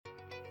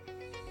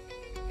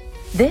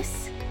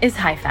This is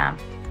Hi Fam.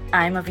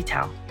 I'm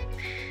Avital.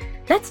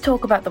 Let's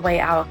talk about the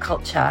way our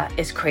culture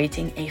is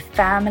creating a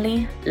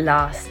family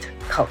last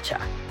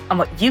culture and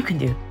what you can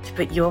do to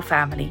put your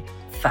family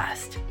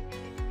first.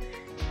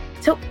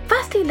 So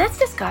firstly, let's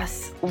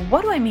discuss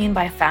what do I mean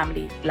by a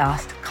family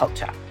last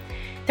culture.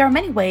 There are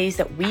many ways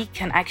that we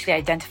can actually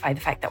identify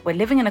the fact that we're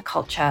living in a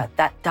culture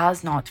that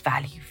does not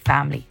value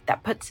family,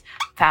 that puts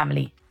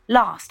family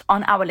last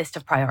on our list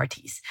of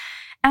priorities.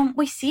 And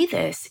we see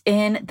this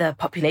in the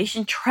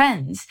population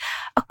trends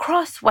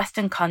across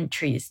Western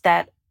countries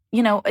that,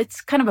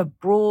 it's kind of a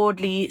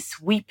broadly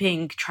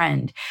sweeping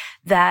trend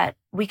that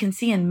we can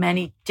see in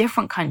many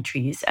different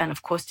countries and,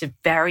 of course, to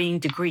varying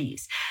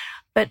degrees.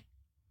 But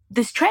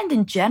this trend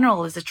in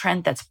general is a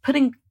trend that's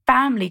putting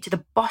family to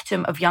the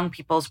bottom of young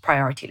people's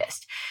priority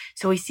list.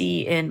 So we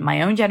see in my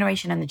own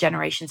generation and the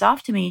generations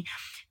after me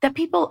that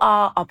people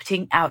are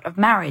opting out of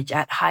marriage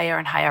at higher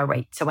and higher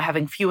rates. So we're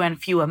having fewer and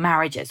fewer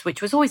marriages,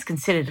 which was always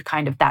considered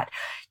kind of that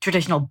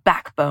traditional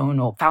backbone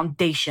or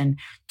foundation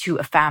to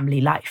a family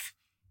life.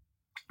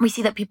 We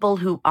see that people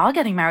who are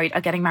getting married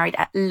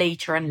at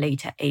later and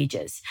later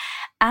ages.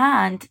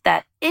 And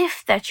that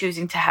if they're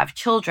choosing to have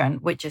children,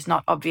 which is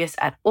not obvious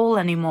at all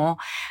anymore,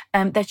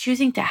 they're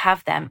choosing to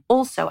have them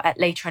also at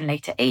later and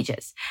later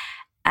ages.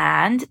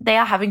 And they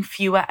are having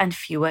fewer and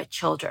fewer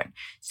children.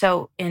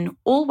 So in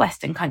all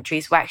Western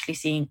countries, we're actually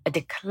seeing a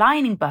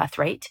declining birth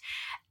rate.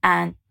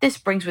 And this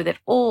brings with it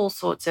all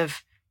sorts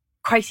of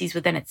crises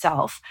within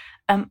itself.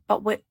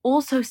 But we're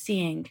also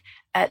seeing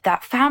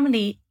that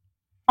family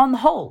on the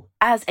whole,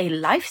 as a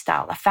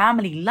lifestyle, a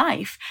family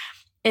life,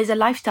 is a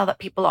lifestyle that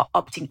people are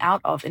opting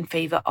out of in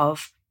favor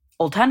of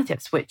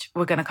alternatives, which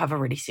we're going to cover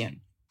really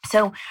soon.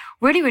 So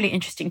really, really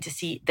interesting to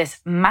see this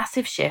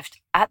massive shift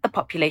at the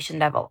population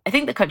level. I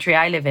think the country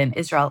I live in,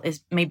 Israel,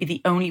 is maybe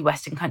the only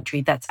Western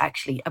country that's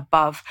actually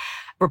above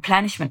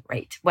replenishment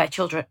rate, where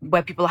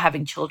people are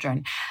having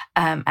children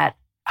at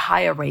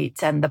higher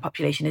rates and the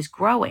population is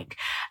growing.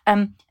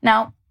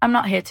 Now, I'm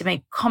not here to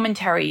make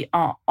commentary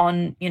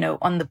on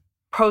the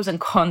pros and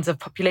cons of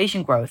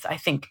population growth. I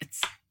think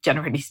it's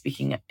generally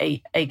speaking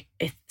a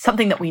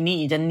something that we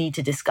need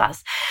to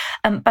discuss.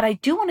 But I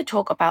do want to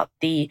talk about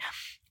the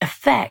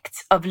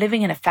effects of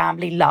living in a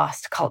family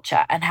last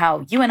culture and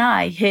how you and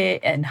I here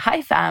in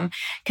Hi Fam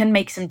can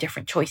make some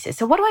different choices.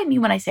 So what do I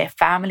mean when I say a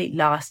family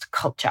last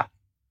culture?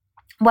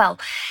 Well,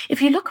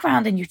 if you look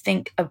around and you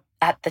think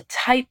at the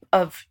type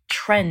of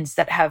trends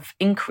that have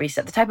increased,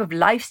 at the type of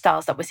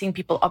lifestyles that we're seeing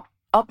people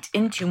opt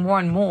into more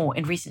and more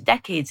in recent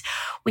decades,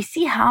 we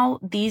see how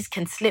these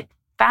can slip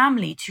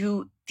family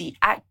to the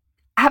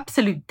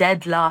absolute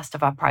dead last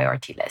of our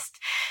priority list.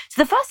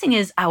 So the first thing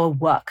is our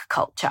work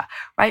culture,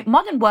 right?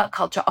 Modern work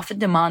culture often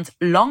demands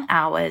long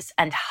hours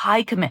and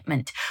high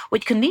commitment,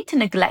 which can lead to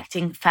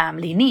neglecting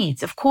family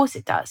needs. Of course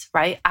it does,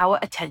 right? Our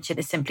attention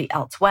is simply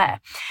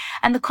elsewhere.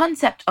 And the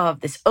concept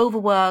of this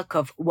overwork,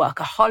 of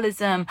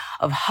workaholism,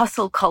 of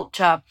hustle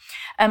culture,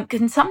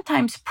 can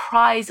sometimes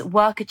prize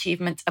work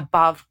achievements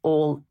above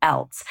all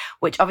else,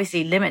 which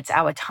obviously limits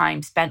our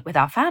time spent with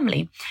our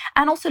family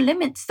and also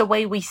limits the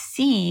way we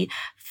see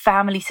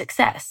family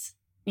success.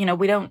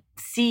 We don't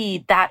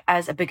see that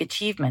as a big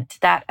achievement,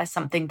 that as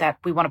something that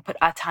we want to put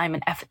our time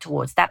and effort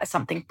towards, that as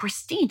something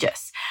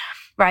prestigious,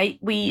 right?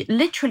 We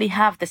literally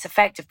have this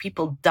effect of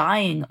people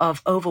dying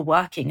of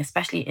overworking,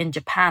 especially in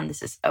Japan.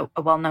 This is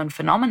a well-known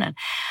phenomenon,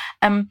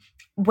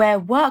 where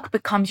work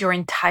becomes your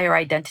entire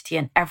identity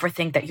and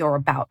everything that you're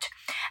about.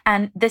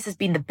 And this has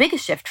been the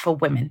biggest shift for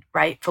women,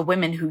 right? For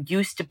women who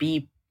used to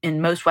be in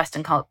most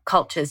Western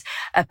cultures,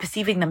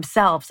 perceiving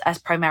themselves as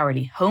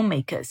primarily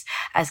homemakers,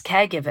 as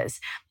caregivers,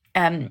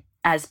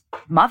 as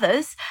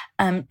mothers.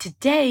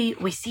 Today,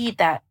 we see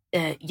that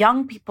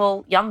young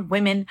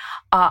women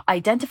are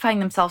identifying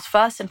themselves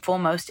first and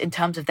foremost in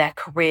terms of their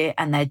career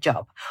and their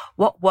job.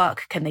 What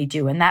work can they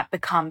do? And that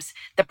becomes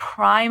the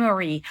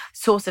primary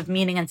source of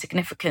meaning and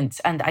significance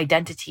and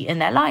identity in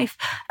their life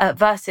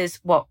versus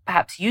what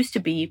perhaps used to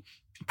be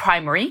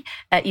primary.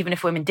 Even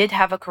if women did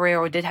have a career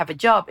or did have a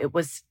job, it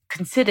was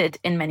considered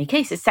in many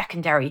cases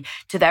secondary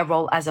to their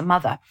role as a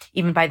mother,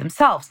 even by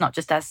themselves, not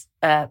just as,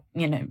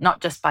 not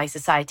just by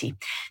society.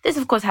 This,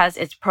 of course, has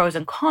its pros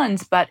and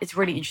cons, but it's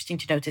really interesting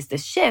to notice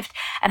this shift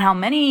and how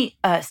many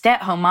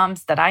stay-at-home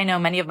moms that I know,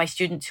 many of my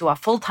students who are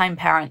full-time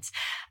parents,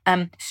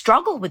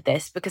 struggle with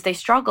this because they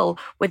struggle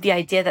with the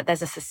idea that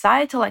there's a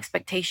societal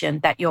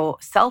expectation that your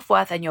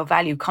self-worth and your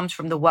value comes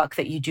from the work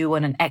that you do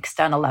on an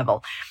external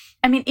level.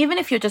 I mean, even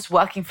if you're just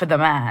working for the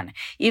man,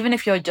 even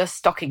if you're just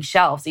stocking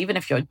shelves, even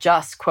if you're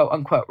just quote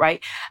unquote,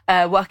 right,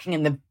 working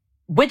in the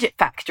widget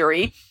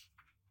factory,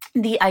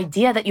 the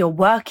idea that you're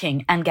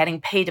working and getting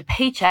paid a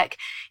paycheck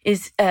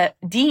is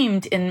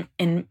deemed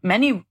in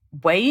many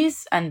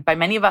ways, and by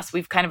many of us,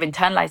 we've kind of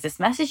internalized this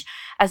message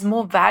as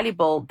more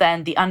valuable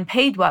than the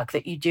unpaid work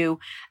that you do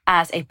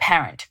as a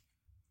parent.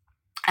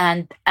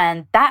 And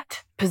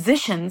that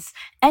positions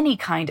any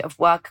kind of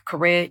work,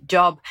 career,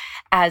 job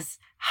as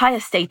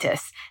higher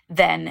status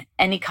than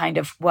any kind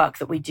of work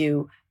that we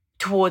do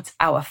towards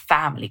our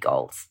family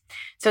goals.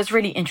 So it's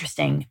really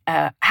interesting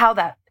how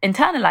that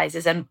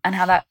internalizes and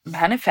how that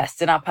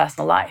manifests in our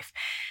personal life.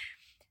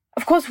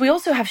 Of course, we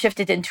also have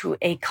shifted into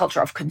a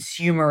culture of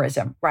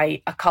consumerism,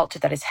 right? A culture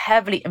that is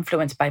heavily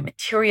influenced by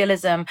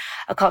materialism,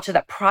 a culture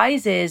that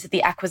prizes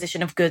the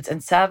acquisition of goods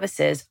and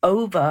services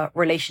over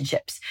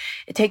relationships.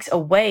 It takes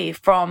away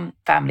from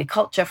family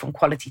culture, from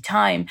quality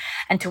time,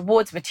 and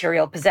towards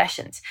material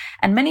possessions.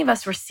 And many of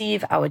us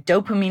receive our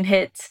dopamine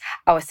hits,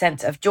 our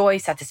sense of joy,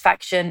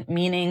 satisfaction,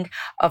 meaning,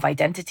 of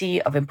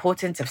identity, of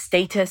importance, of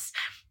status,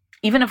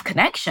 even of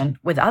connection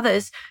with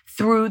others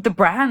through the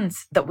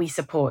brands that we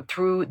support,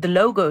 through the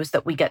logos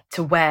that we get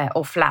to wear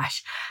or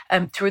flash,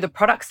 through the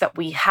products that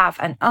we have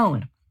and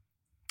own.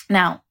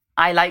 Now,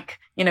 I like,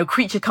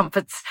 creature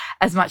comforts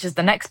as much as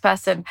the next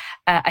person.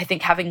 I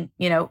think having,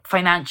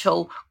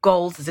 financial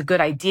goals is a good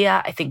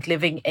idea. I think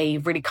living a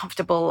really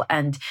comfortable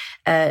and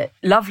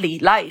lovely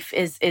life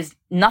is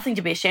nothing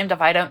to be ashamed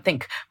of. I don't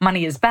think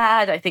money is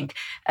bad. I think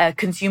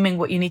consuming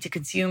what you need to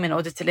consume in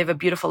order to live a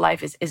beautiful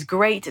life is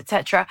great,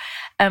 etc.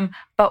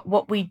 But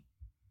what we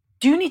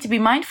do need to be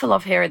mindful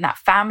of here in that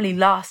family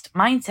last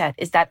mindset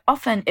is that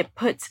often it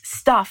puts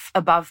stuff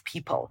above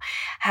people,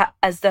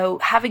 as though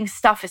having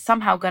stuff is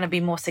somehow going to be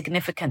more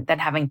significant than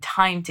having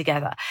time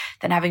together,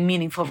 than having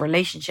meaningful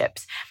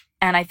relationships.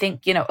 And I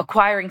think,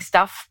 acquiring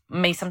stuff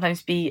may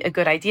sometimes be a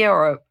good idea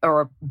or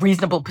a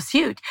reasonable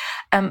pursuit,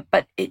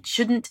 but it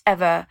shouldn't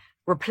ever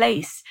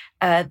replace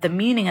the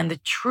meaning and the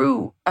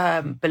true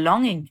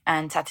belonging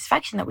and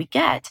satisfaction that we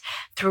get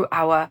through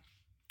our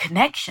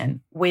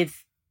connection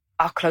with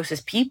our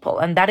closest people.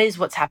 And that is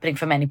what's happening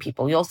for many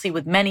people. You'll see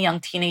with many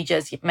young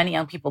teenagers, many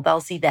young people, they'll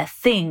see their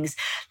things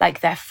like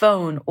their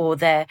phone or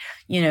their,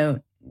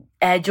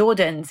 Air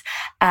Jordans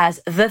as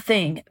the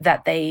thing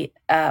that they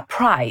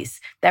prize,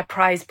 their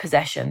prized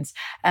possessions,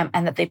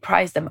 and that they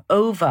prize them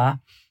over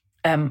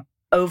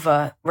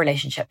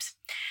relationships.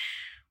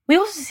 We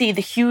also see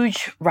the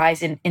huge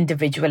rise in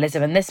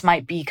individualism, and this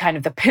might be kind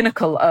of the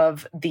pinnacle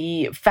of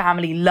the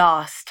family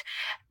last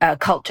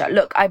culture.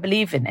 Look, I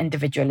believe in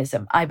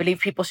individualism. I believe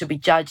people should be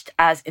judged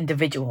as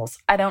individuals.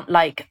 I don't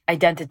like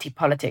identity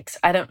politics.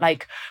 I don't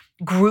like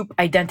group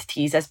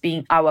identities as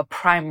being our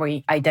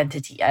primary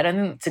identity. I don't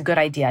think it's a good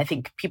idea. I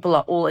think people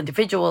are all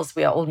individuals.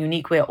 We are all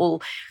unique. We are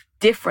all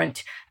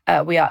different.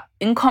 We are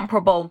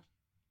incomparable.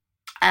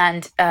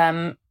 And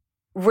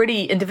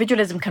really,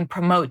 individualism can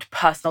promote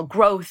personal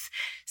growth,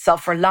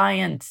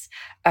 self-reliance,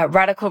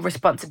 radical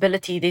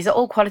responsibility. These are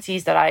all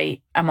qualities that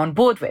I am on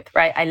board with,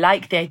 right? I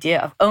like the idea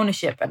of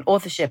ownership and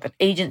authorship and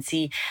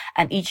agency,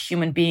 and each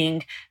human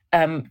being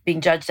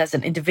being judged as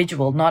an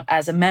individual, not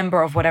as a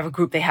member of whatever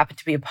group they happen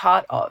to be a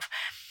part of.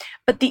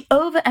 But the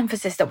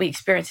overemphasis that we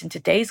experience in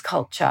today's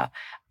culture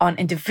on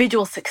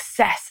individual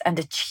success and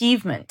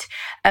achievement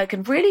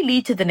can really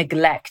lead to the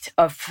neglect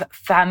of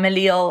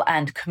familial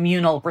and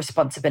communal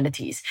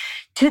responsibilities,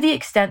 to the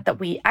extent that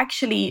we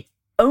actually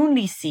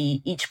only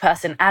see each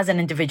person as an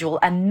individual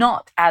and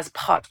not as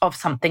part of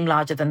something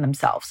larger than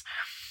themselves.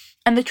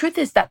 And the truth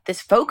is that this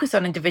focus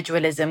on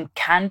individualism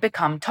can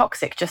become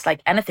toxic, just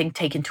like anything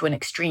taken to an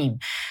extreme.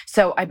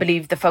 So I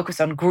believe the focus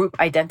on group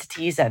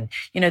identities and,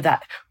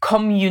 that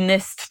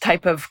communist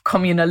type of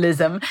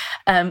communalism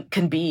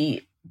can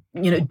be,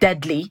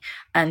 deadly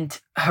and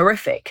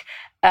horrific.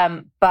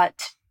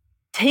 But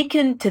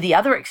taken to the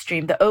other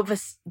extreme, the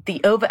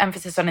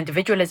overemphasis on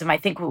individualism, I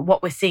think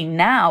what we're seeing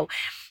now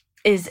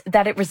is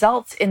that it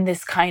results in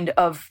this kind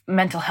of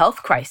mental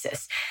health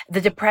crisis.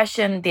 The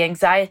depression, the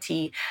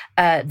anxiety,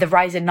 the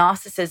rise in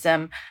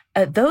narcissism,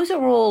 those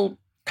are all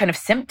kind of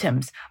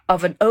symptoms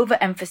of an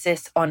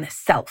overemphasis on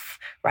self,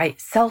 right?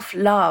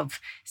 Self-love,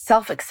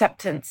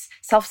 self-acceptance,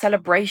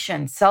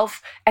 self-celebration,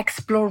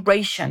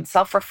 self-exploration,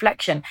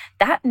 self-reflection.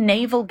 That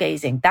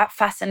navel-gazing, that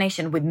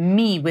fascination with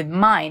me, with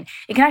mine,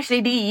 it can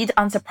actually lead,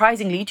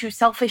 unsurprisingly, to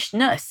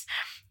selfishness.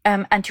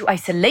 And to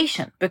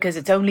isolation, because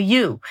it's only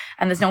you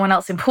and there's no one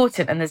else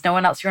important and there's no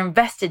one else you're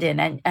invested in,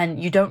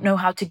 and you don't know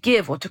how to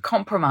give or to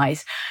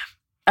compromise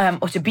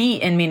or to be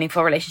in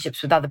meaningful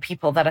relationships with other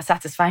people that are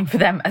satisfying for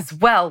them as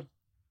well.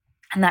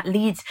 And that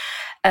leads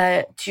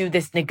to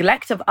this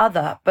neglect of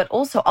other, but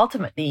also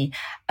ultimately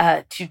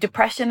to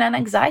depression and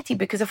anxiety.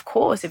 Because of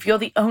course, if you're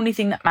the only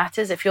thing that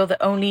matters, if you're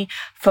the only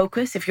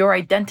focus, if your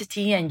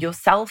identity and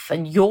yourself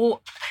and your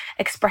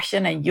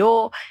expression and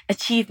your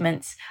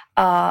achievements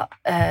are,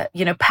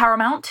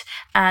 paramount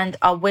and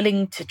are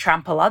willing to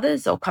trample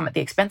others or come at the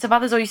expense of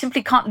others, or you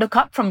simply can't look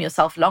up from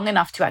yourself long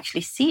enough to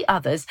actually see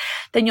others,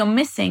 then you're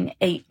missing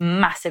a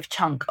massive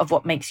chunk of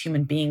what makes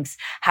human beings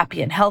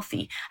happy and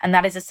healthy. And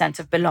that is a sense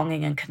of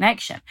belonging and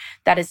connection.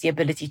 That is the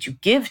ability to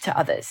give to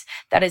others.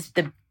 That is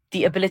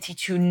the ability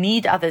to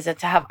need others and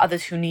to have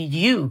others who need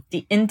you,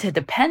 the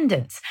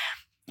interdependence,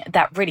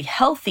 that really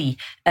healthy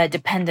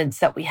dependence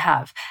that we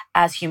have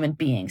as human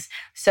beings.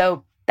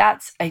 So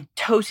that's a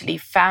totally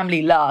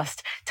family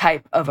last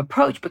type of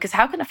approach, because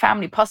how can a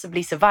family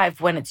possibly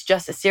survive when it's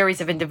just a series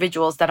of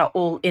individuals that are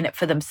all in it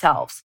for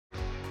themselves?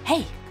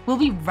 Hey, we'll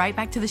be right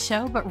back to the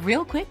show, but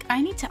real quick,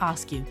 I need to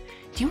ask you,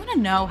 Do you want to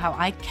know how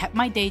I kept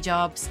my day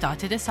job,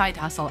 started a side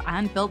hustle,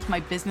 and built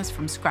my business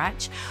from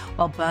scratch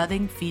while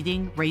birthing,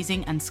 feeding,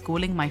 raising, and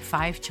schooling my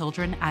 5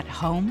 children at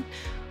home?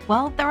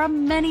 Well, there are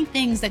many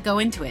things that go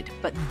into it,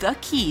 but the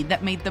key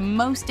that made the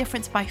most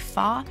difference by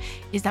far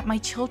is that my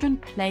children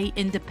play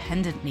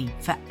independently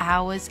for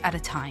hours at a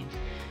time.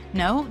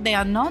 No, they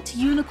are not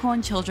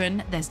unicorn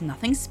children. There's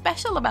nothing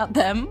special about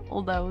them,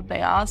 although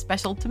they are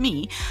special to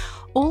me.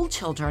 All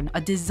children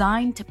are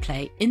designed to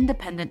play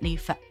independently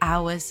for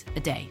hours a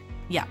day.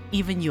 Yeah,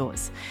 even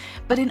yours.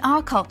 But in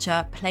our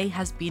culture, play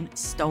has been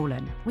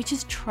stolen, which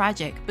is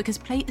tragic because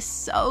play is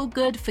so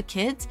good for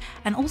kids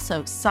and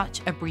also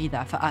such a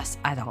breather for us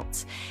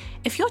adults.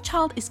 If your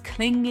child is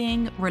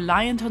clinging,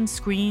 reliant on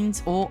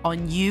screens, or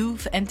on you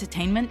for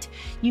entertainment,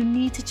 you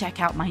need to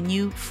check out my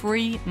new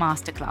free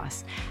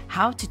masterclass,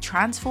 How to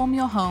Transform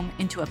Your Home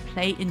into a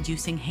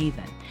Play-Inducing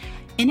Haven.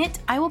 In it,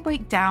 I will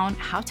break down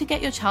how to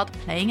get your child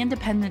playing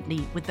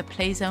independently with the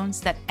play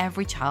zones that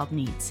every child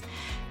needs.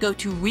 Go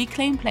to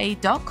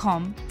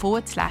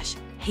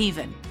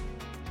reclaimplay.com/haven.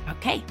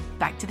 Okay,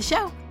 back to the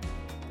show.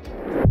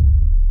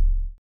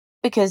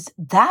 Because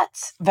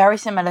that's very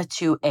similar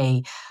to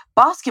a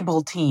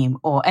basketball team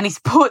or any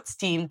sports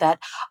team that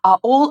are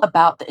all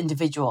about the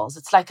individuals.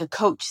 It's like a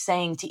coach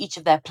saying to each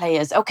of their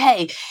players,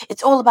 okay,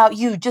 it's all about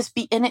you. Just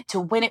be in it to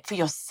win it for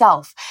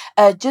yourself.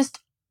 Just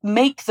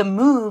make the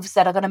moves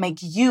that are going to make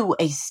you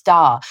a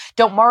star.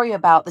 Don't worry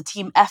about the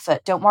team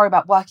effort. Don't worry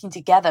about working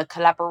together,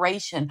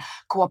 collaboration,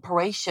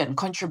 cooperation,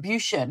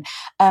 contribution.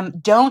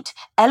 Don't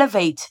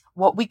elevate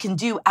what we can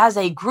do as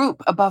a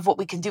group above what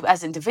we can do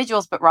as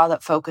individuals, but rather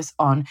focus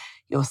on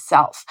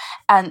yourself.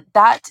 And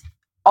that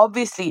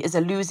obviously is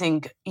a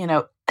losing,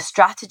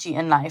 strategy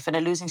in life and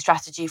a losing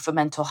strategy for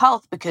mental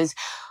health because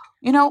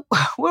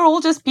we're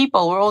all just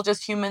people, we're all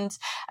just humans,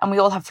 and we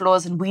all have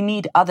flaws, and we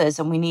need others,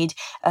 and we need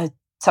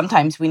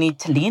sometimes we need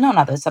to lean on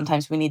others.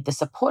 Sometimes we need the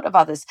support of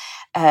others.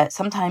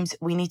 Sometimes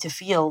we need to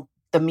feel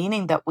the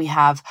meaning that we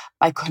have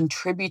by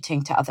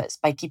contributing to others,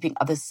 by keeping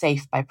others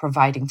safe, by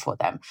providing for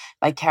them,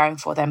 by caring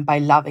for them, by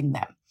loving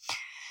them.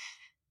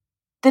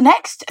 The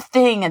next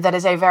thing that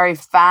is a very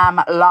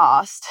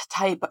last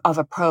type of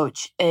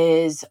approach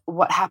is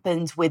what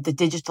happens with the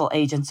digital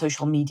age and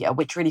social media,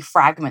 which really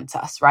fragments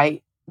us,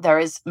 right? There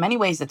is many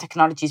ways that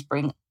technologies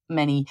bring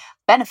many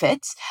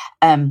benefits.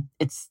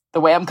 It's the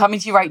way I'm coming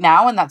to you right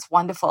now, and that's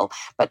wonderful.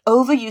 But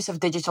overuse of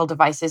digital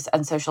devices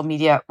and social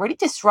media really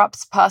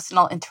disrupts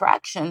personal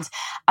interactions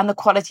and the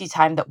quality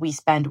time that we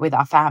spend with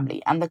our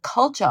family. And the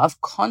culture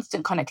of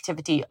constant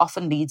connectivity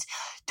often leads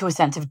to a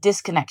sense of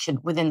disconnection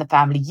within the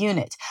family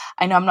unit.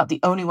 I know I'm not the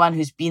only one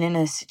who's been in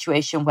a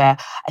situation where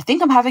I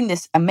think I'm having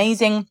this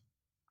amazing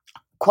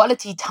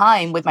quality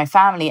time with my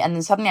family, and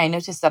then suddenly I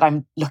notice that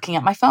I'm looking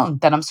at my phone,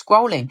 that I'm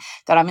scrolling,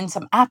 that I'm in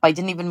some app I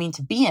didn't even mean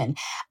to be in.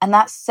 And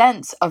that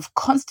sense of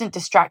constant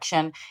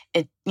distraction,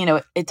 it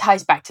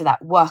ties back to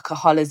that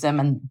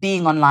workaholism and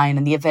being online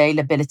and the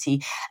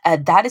availability.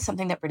 That is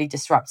something that really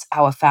disrupts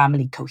our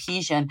family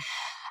cohesion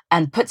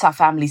and puts our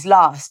families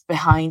last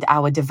behind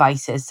our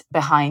devices,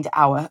 behind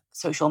our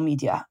social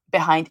media,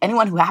 behind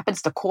anyone who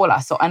happens to call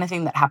us or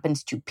anything that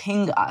happens to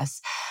ping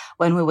us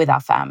when we're with our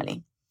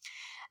family.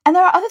 And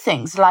there are other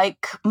things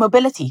like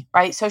mobility,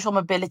 right? Social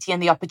mobility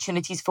and the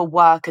opportunities for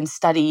work and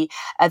study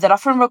that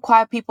often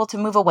require people to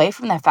move away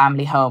from their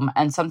family home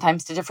and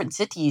sometimes to different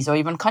cities or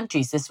even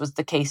countries. This was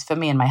the case for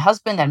me and my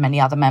husband and many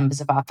other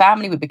members of our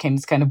family. We became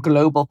this kind of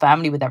global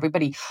family with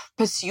everybody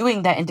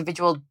pursuing their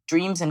individual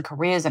dreams and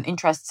careers and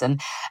interests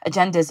and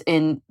agendas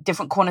in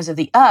different corners of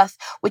the earth,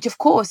 which of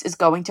course is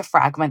going to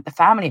fragment the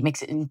family. It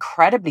makes it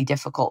incredibly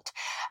difficult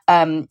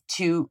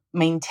to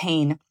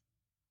maintain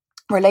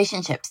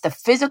relationships. The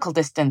physical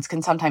distance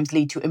can sometimes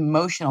lead to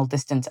emotional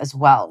distance as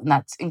well. And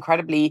that's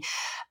incredibly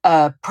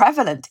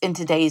prevalent in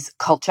today's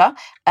culture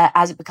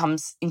as it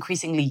becomes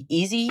increasingly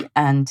easy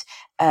and,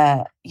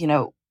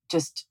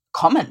 just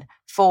common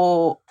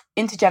for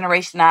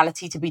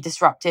intergenerationality to be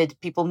disrupted,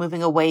 people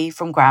moving away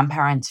from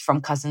grandparents,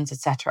 from cousins,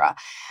 etc.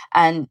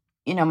 And,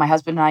 my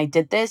husband and I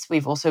did this.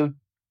 We've also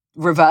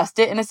reversed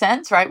it in a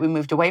sense, right? We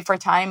moved away for a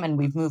time and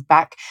we've moved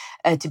back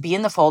to be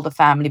in the fold of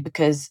family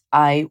because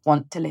I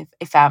want to live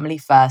a family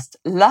first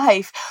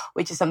life,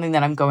 which is something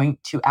that I'm going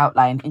to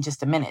outline in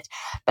just a minute.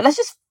 But let's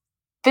just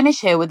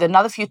finish here with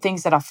another few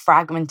things that are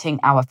fragmenting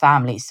our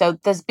family. So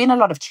there's been a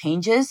lot of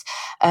changes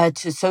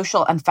to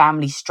social and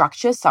family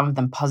structures, some of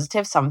them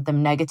positive, some of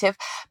them negative,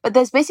 but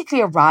there's basically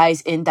a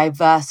rise in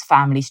diverse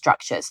family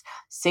structures,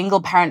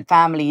 single parent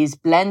families,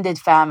 blended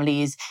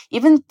families,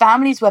 even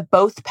families where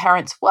both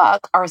parents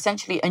work are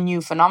essentially a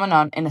new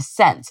phenomenon in a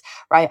sense,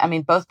 right? I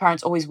mean, both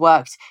parents always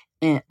worked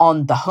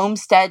on the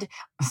homestead,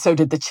 so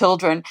did the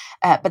children.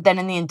 But then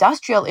in the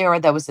industrial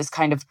era, there was this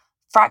kind of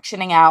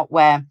fractioning out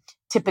where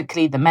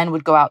typically the men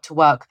would go out to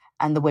work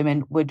and the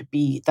women would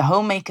be the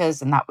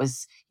homemakers. And that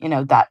was,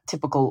 that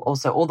typical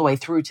also all the way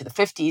through to the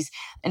 50s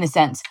in a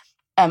sense.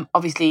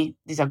 Obviously,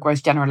 these are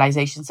gross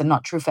generalizations and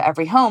not true for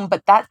every home,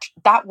 but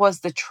that was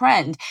the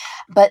trend.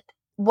 But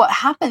what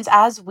happens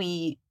as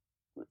we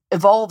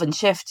evolve and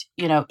shift,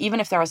 even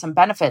if there are some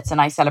benefits,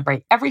 and I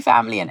celebrate every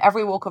family and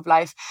every walk of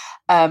life,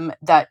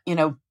 that,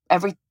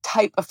 every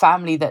type of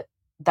family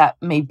that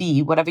may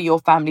be, whatever your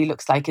family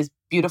looks like, is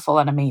beautiful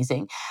and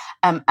amazing.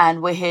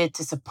 And we're here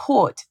to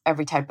support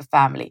every type of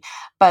family.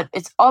 But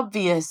it's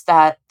obvious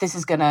that this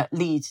is going to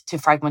lead to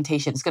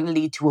fragmentation. It's going to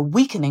lead to a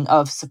weakening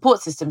of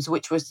support systems,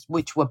 which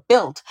were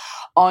built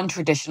on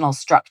traditional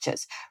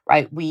structures,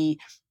 right? We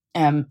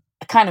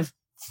kind of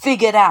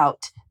figured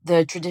out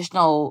the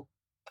traditional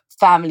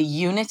family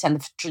unit and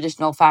the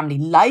traditional family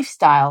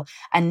lifestyle.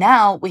 And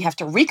now we have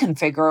to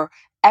reconfigure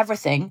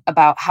everything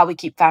about how we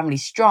keep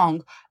families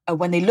strong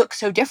when they look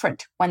so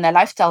different, when their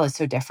lifestyle is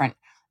so different,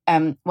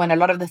 when a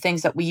lot of the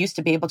things that we used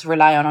to be able to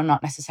rely on are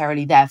not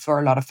necessarily there for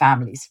a lot of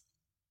families.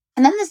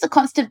 And then there's the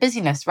constant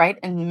busyness, right?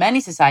 In many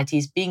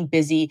societies, being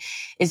busy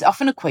is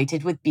often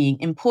equated with being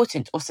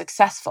important or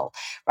successful,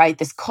 right?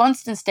 This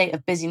constant state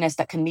of busyness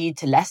that can lead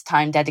to less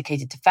time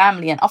dedicated to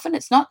family. And often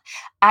it's not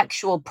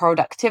actual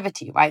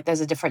productivity, right?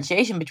 There's a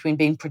differentiation between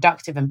being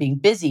productive and being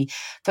busy.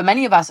 For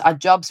many of us, our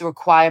jobs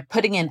require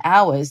putting in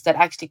hours that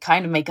actually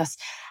kind of make us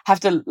have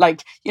to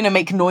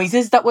make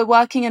noises that we're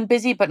working and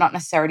busy, but not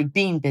necessarily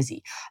being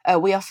busy.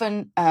 We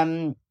often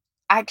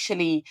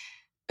actually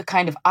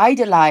kind of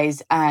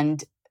idolize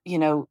and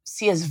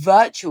see as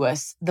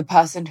virtuous the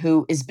person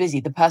who is busy,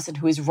 the person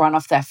who is run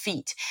off their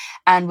feet.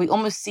 And we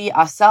almost see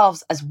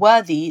ourselves as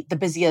worthy the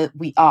busier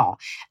we are,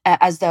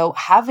 as though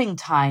having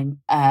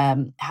time,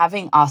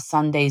 having our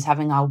Sundays,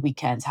 having our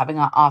weekends, having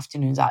our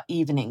afternoons, our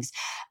evenings,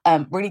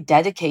 really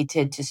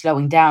dedicated to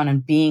slowing down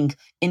and being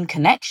in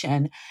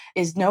connection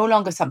is no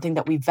longer something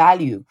that we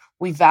value.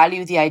 We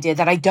value the idea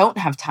that I don't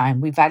have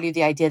time. We value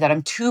the idea that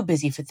I'm too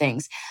busy for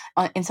things.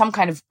 In some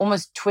kind of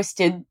almost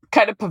twisted,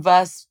 kind of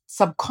perverse,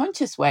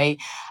 subconscious way,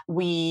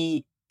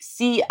 we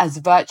see as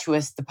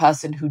virtuous the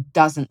person who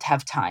doesn't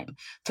have time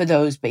for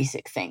those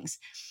basic things.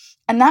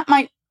 And that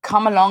might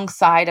come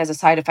alongside as a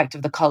side effect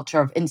of the culture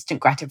of instant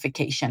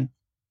gratification,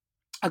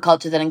 a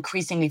culture that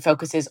increasingly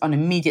focuses on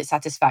immediate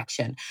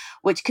satisfaction,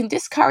 which can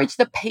discourage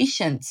the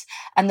patience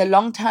and the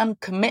long-term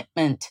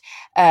commitment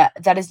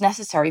that is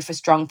necessary for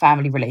strong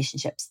family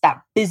relationships.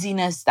 That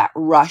busyness, that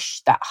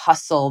rush, that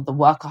hustle, the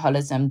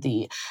workaholism,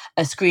 the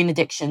screen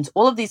addictions,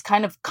 all of these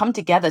kind of come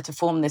together to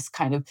form this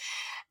kind of,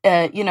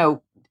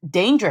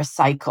 dangerous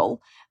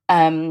cycle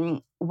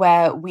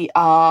where we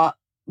are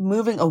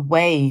moving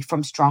away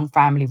from strong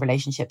family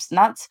relationships. And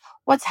that's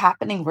what's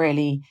happening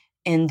really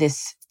in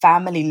this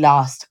family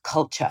last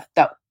culture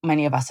that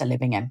many of us are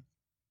living in.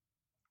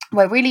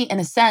 Where really, in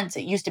a sense,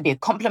 it used to be a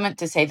compliment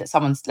to say that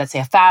someone's, let's say,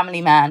 a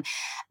family man.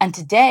 And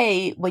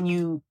today, when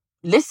you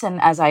listen,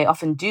 as I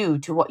often do,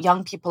 to what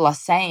young people are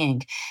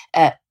saying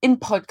in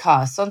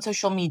podcasts, on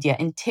social media,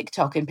 in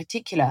TikTok in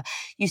particular,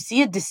 you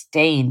see a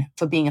disdain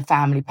for being a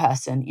family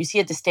person. You see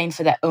a disdain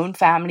for their own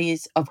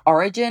families of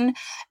origin,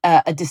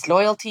 a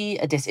disloyalty,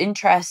 a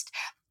disinterest,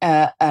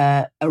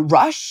 a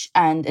rush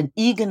and an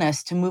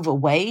eagerness to move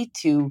away,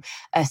 to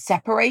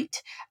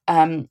separate,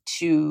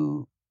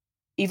 to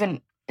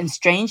even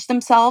estrange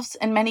themselves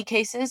in many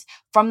cases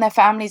from their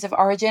families of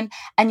origin.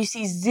 And you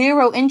see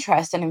zero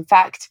interest and, in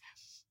fact,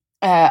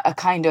 a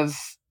kind of,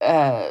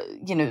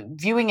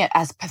 viewing it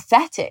as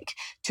pathetic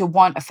to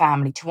want a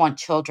family, to want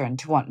children,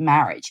 to want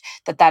marriage,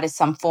 that is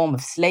some form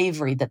of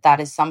slavery, that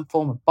is some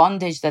form of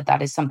bondage,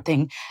 that is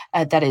something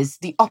that is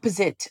the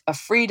opposite of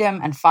freedom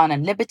and fun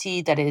and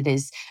liberty, that it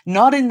is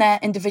not in their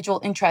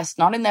individual interest,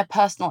 not in their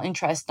personal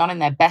interest, not in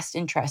their best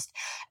interest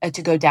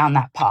to go down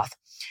that path.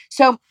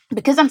 So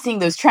because I'm seeing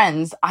those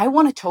trends, I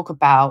want to talk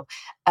about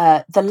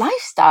the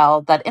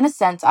lifestyle that, in a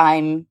sense,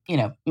 I'm,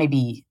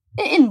 maybe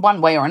in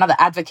one way or another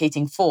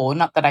advocating for.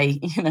 Not that I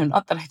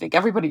think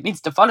everybody needs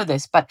to follow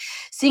this, but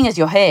seeing as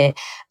you're here,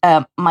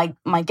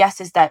 my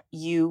guess is that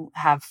you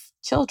have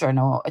children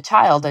or a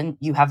child and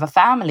you have a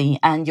family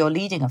and you're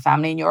leading a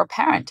family and you're a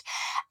parent.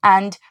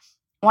 And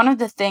one of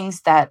the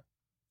things that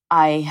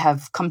I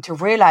have come to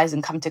realize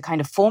and come to kind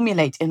of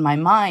formulate in my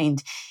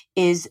mind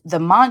is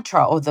the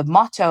mantra or the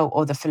motto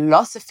or the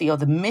philosophy or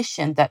the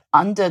mission that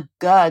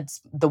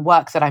undergirds the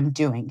work that I'm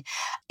doing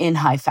in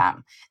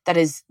HiFam. That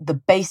is the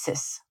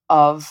basis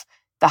of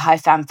the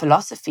HiFam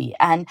philosophy.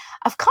 And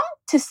I've come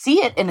to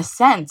see it, in a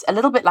sense, a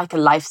little bit like a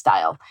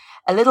lifestyle,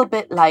 a little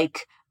bit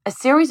like a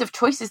series of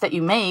choices that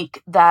you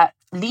make that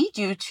lead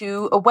you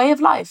to a way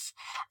of life.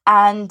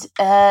 And,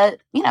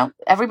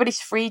 everybody's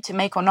free to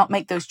make or not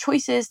make those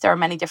choices. There are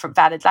many different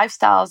valid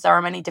lifestyles. There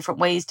are many different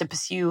ways to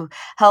pursue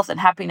health and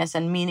happiness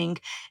and meaning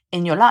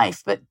in your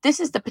life. But this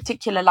is the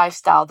particular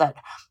lifestyle that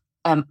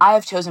I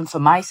have chosen for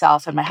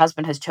myself and my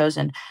husband has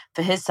chosen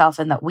for himself,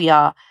 and that we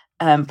are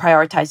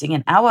prioritizing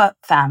in our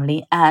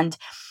family. And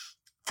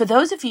for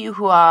those of you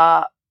who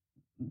are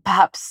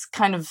perhaps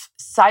kind of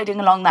siding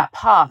along that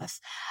path,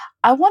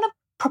 I want to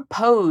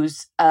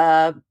propose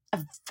a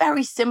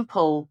very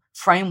simple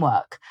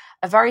framework,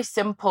 a very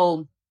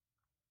simple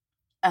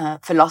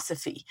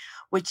philosophy,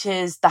 which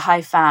is the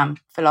HiFam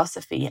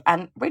philosophy.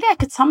 And really, I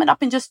could sum it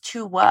up in just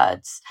 2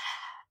 words.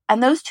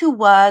 And those 2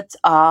 words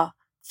are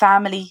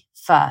family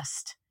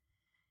first.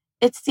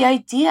 it's the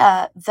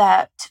idea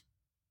that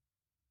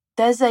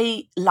there's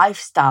a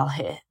lifestyle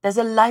here. There's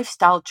a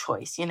lifestyle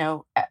choice.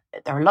 There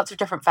are lots of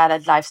different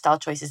valid lifestyle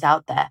choices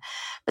out there.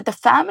 But the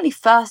family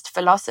first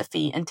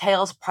philosophy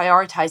entails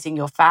prioritizing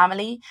your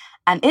family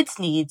and its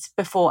needs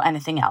before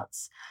anything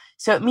else.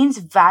 So it means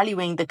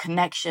valuing the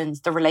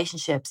connections, the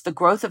relationships, the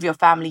growth of your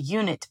family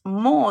unit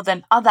more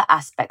than other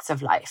aspects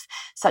of life,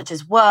 such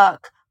as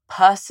work,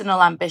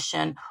 personal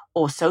ambition,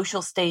 or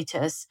social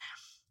status.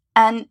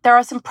 And there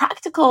are some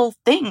practical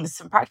things,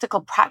 some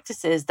practical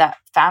practices that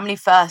family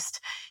first,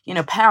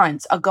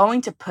 parents are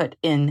going to put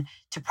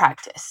into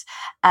practice.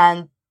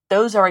 And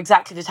those are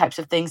exactly the types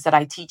of things that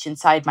I teach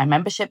inside my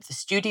membership, the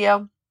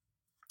studio,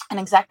 and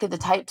exactly the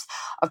types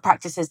of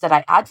practices that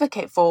I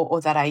advocate for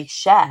or that I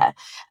share.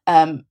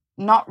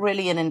 Not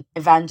really in an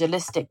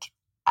evangelistic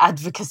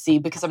advocacy,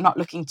 because I'm not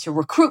looking to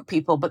recruit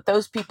people, but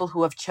those people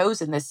who have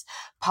chosen this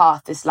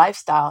path, this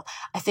lifestyle,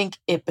 I think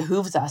it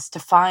behooves us to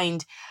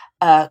find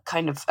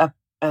kind of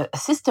a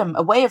system,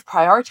 a way of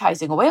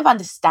prioritizing, a way of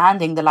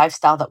understanding the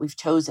lifestyle that we've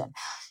chosen.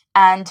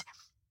 And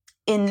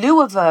in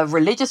lieu of a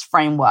religious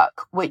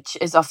framework, which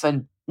is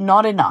often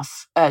not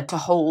enough to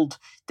hold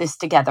this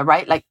together,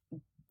 right? Like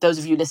those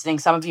of you listening,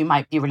 some of you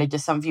might be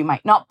religious, some of you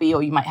might not be,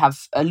 or you might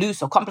have a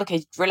loose or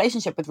complicated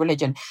relationship with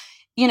religion.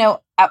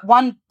 At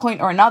one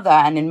point or another,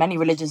 and in many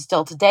religions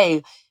still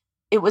today,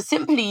 it was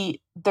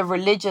simply the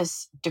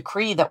religious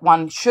decree that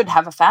one should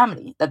have a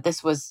family, that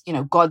this was,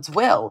 God's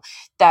will,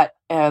 that,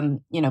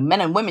 men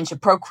and women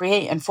should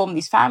procreate and form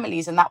these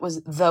families. And that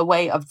was the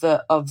way of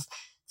the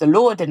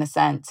Lord, in a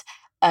sense.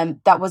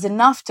 That was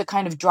enough to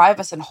kind of drive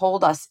us and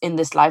hold us in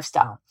this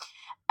lifestyle.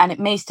 And it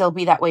may still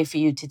be that way for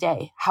you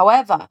today.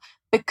 However,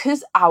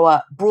 because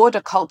our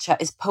broader culture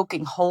is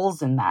poking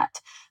holes in that,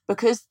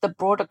 because the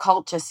broader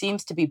culture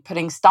seems to be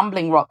putting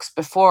stumbling rocks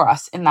before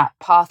us in that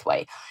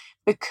pathway,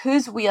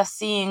 because we are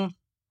seeing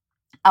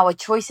our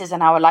choices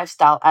and our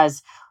lifestyle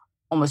as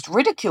almost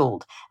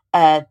ridiculed,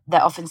 they're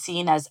often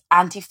seen as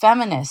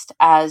anti-feminist,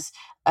 as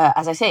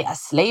I say,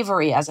 as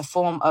slavery, as a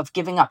form of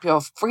giving up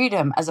your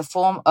freedom, as a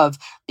form of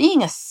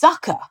being a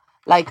sucker.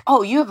 Like,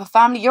 oh, you have a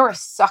family, you're a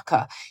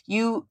sucker.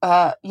 You,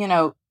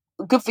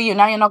 good for you.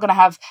 Now you're not going to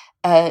have,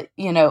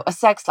 a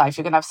sex life.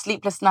 You're going to have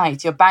sleepless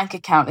nights. Your bank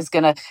account is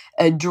going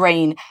to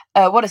drain.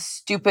 What a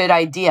stupid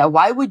idea.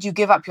 Why would you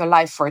give up your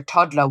life for a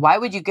toddler? Why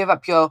would you give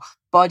up your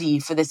body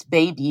for this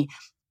baby?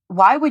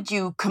 Why would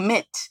you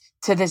commit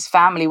to this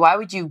family? Why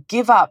would you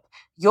give up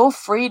your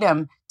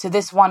freedom to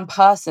this one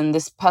person,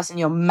 this person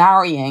you're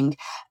marrying?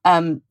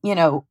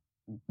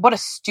 What a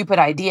stupid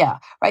idea,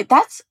 right?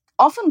 That's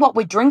often what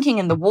we're drinking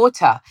in the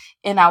water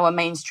in our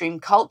mainstream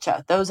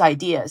culture, those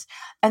ideas.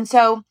 And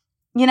so,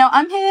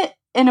 I'm here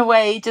in a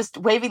way just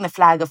waving the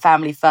flag of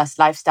family first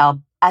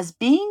lifestyle as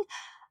being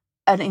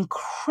an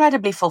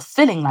incredibly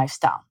fulfilling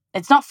lifestyle.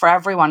 It's not for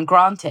everyone,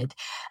 granted,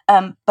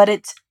 but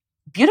it's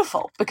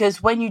beautiful,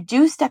 because when you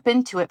do step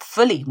into it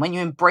fully, when you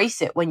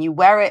embrace it, when you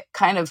wear it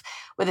kind of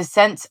with a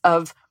sense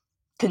of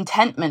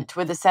contentment,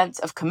 with a sense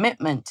of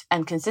commitment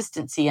and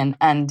consistency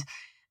and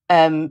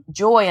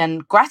joy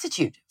and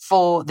gratitude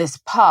for this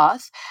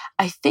path,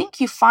 I think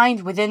you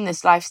find within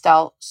this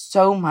lifestyle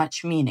so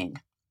much meaning.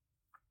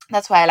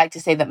 That's why I like to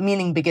say that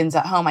meaning begins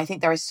at home. I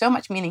think there is so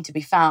much meaning to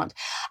be found.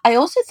 I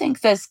also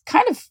think there's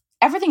kind of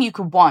everything you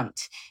could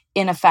want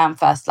in a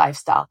fam-first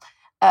lifestyle.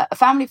 A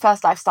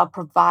family-first lifestyle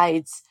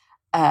provides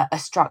a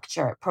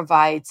structure. It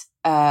provides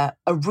a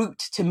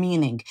route to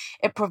meaning.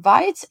 It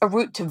provides a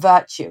route to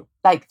virtue.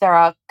 Like, there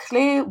are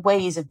clear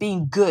ways of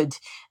being good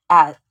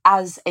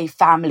as a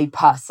family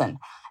person.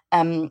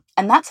 And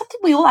that's something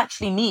we all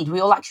actually need. We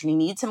all actually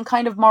need some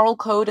kind of moral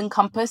code and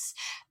compass.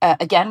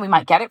 Again, we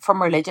might get it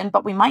from religion,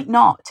 but we might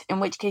not, in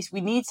which case we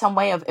need some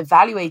way of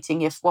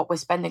evaluating if what we're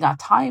spending our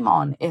time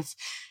on, if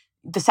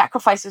the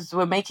sacrifices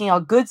we're making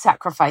are good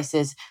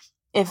sacrifices,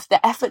 if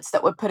the efforts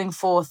that we're putting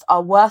forth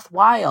are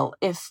worthwhile,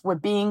 if we're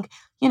being,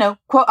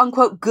 quote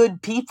unquote,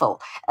 good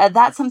people.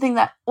 That's something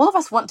that all of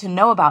us want to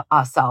know about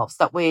ourselves,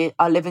 that we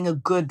are living a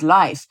good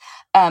life,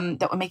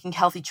 that we're making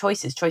healthy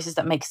choices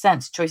that make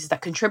sense, choices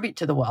that contribute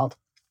to the world.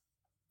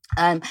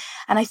 And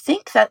I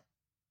think that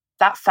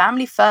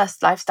family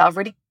first lifestyle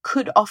really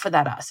could offer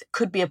that us. It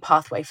could be a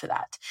pathway for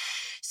that.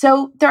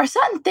 So there are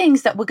certain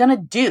things that we're going to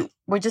do.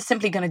 We're just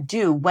simply going to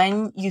do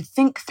when you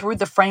think through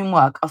the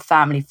framework of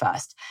family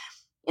first.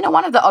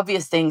 One of the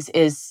obvious things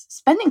is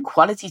spending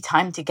quality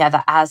time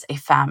together as a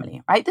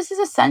family, right? This is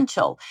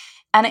essential.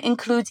 And it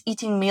includes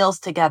eating meals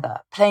together,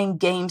 playing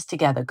games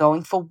together,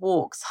 going for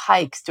walks,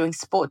 hikes, doing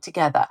sport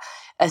together,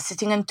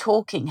 sitting and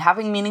talking,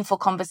 having meaningful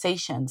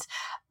conversations,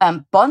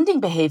 bonding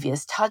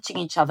behaviors, touching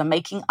each other,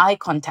 making eye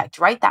contact,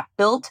 right? That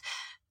built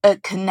a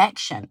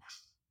connection.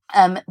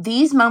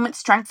 These moments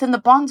strengthen the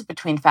bonds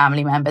between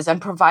family members and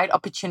provide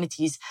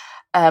opportunities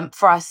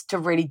for us to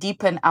really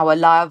deepen our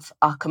love,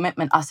 our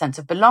commitment, our sense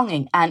of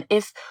belonging. And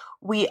if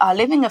we are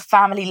living a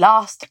family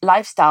last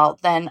lifestyle,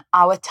 then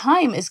our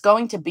time is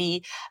going to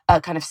be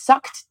kind of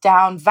sucked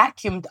down,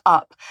 vacuumed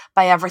up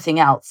by everything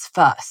else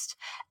first.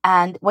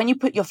 And when you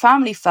put your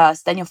family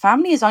first, then your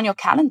family is on your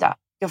calendar.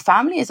 Your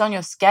family is on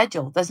your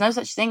schedule. There's no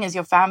such thing as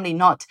your family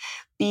not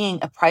being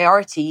a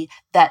priority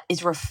that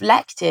is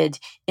reflected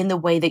in the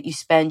way that you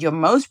spend your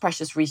most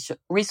precious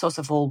resource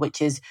of all,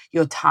 which is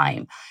your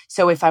time.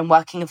 So if I'm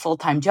working a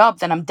full-time job,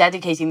 then I'm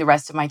dedicating the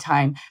rest of my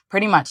time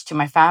pretty much to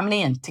my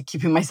family and to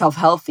keeping myself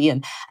healthy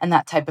and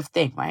that type of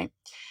thing, right?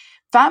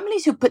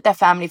 Families who put their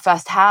family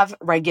first have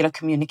regular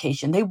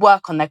communication. They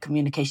work on their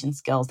communication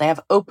skills. They have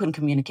open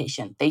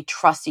communication. They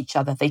trust each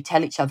other. They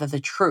tell each other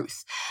the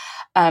truth.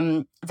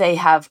 They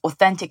have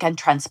authentic and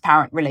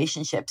transparent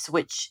relationships,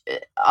 which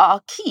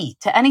are key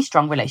to any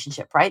strong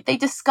relationship, right? They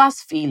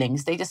discuss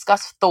feelings. They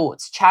discuss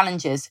thoughts,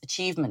 challenges,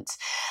 achievements,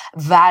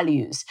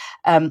 values,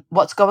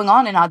 what's going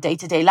on in our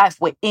day-to-day life.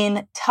 We're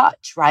in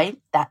touch, right?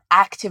 That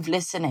active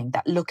listening,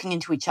 that looking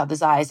into each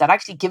other's eyes, that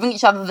actually giving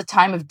each other the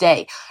time of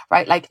day,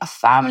 right? Like a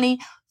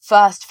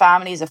first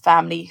family is a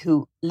family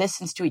who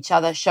listens to each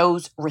other,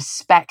 shows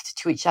respect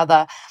to each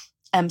other,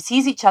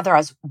 sees each other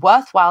as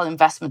worthwhile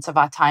investments of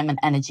our time and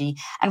energy,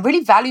 and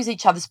really values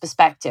each other's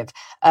perspective,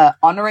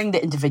 honoring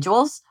the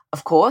individuals,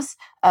 of course,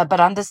 but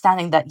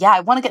understanding that,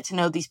 I want to get to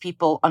know these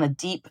people on a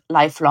deep,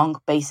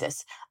 lifelong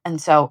basis. And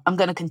so I'm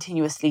going to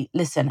continuously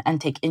listen and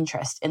take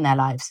interest in their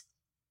lives.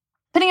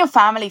 Putting your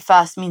family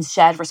first means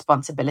shared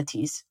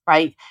responsibilities,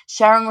 right?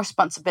 Sharing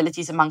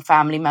responsibilities among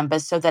family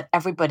members so that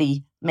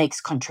everybody makes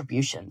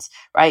contributions,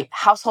 right?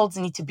 Households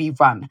need to be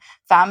run.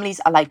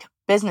 Families are like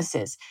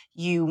businesses.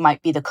 You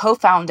might be the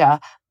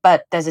co-founder,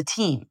 but there's a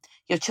team.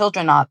 Your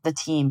children are the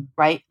team,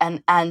 right?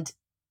 And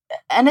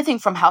anything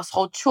from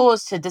household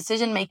chores to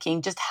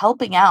decision-making, just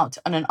helping out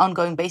on an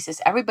ongoing basis.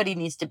 Everybody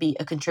needs to be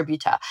a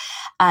contributor.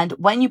 And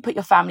when you put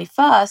your family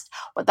first,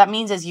 what that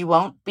means is you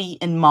won't be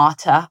in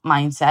martyr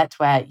mindset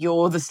where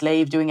you're the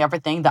slave doing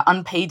everything, the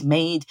unpaid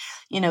maid,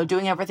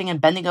 doing everything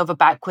and bending over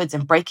backwards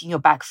and breaking your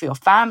back for your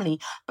family,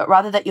 but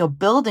rather that you're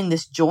building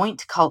this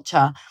joint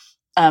culture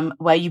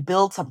where you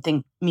build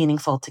something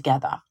meaningful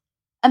together.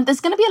 And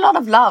there's going to be a lot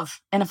of love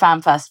in a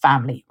fam-first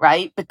family,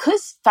 right?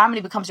 Because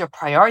family becomes your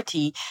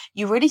priority,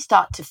 you really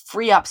start to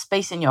free up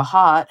space in your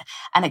heart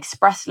and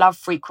express love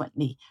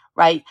frequently,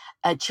 right?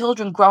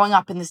 Children growing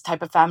up in this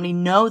type of family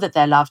know that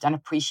they're loved and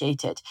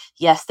appreciated.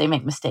 Yes, they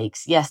make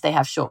mistakes. Yes, they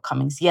have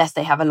shortcomings. Yes,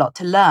 they have a lot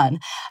to learn.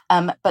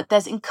 But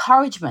there's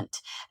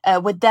encouragement.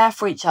 We're there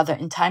for each other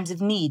in times of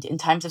need, in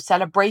times of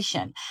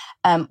celebration.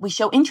 We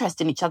show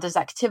interest in each other's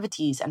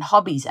activities and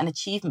hobbies and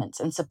achievements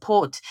and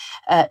support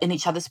in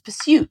each other's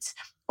pursuits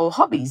or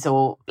hobbies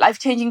or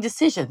life-changing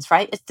decisions,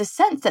 right? It's the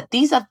sense that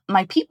these are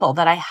my people,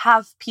 that I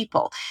have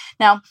people.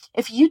 Now,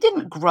 if you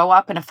didn't grow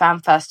up in a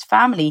fam-first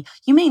family,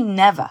 you may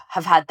never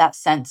have had that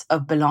sense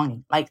of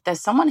belonging. Like there's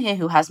someone here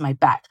who has my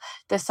back.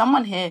 There's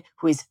someone here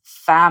who is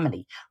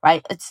family,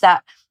 right? It's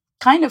that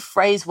kind of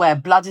phrase where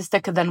blood is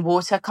thicker than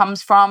water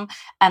comes from.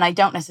 And I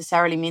don't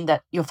necessarily mean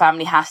that your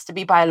family has to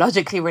be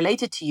biologically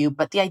related to you,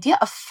 but the idea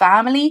of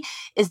family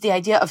is the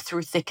idea of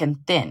through thick and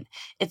thin.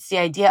 It's the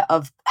idea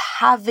of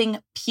having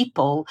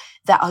people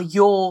that are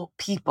your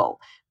people,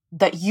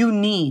 that you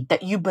need,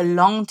 that you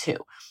belong to.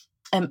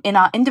 In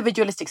our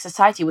individualistic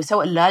society, we're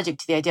so allergic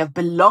to the idea of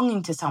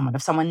belonging to someone,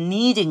 of someone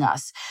needing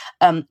us,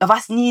 of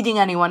us needing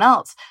anyone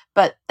else.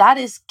 But that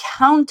is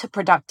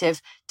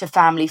counterproductive to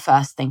family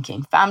first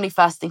thinking. Family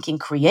first thinking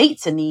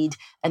creates a need,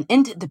 an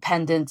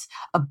interdependence,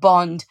 a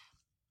bond,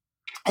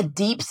 a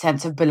deep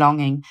sense of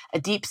belonging, a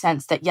deep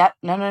sense that,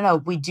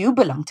 no, we do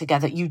belong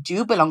together. You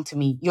do belong to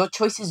me. Your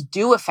choices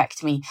do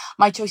affect me.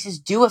 My choices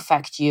do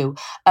affect you.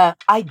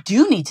 I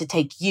do need to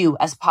take you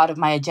as part of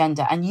my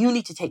agenda, and you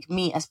need to take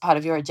me as part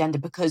of your agenda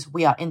because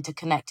we are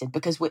interconnected,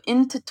 because we're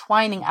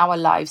intertwining our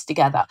lives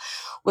together.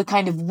 We're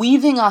kind of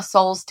weaving our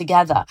souls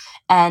together.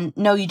 And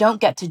no, you don't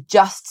get to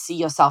just see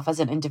yourself as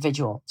an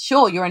individual.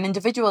 Sure, you're an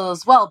individual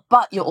as well,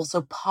 but you're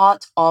also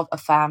part of a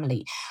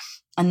family.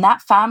 And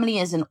that family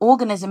is an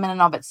organism in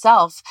and of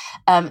itself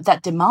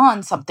that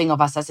demands something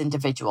of us as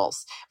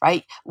individuals,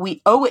 right?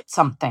 We owe it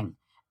something.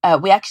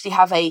 We actually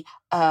have a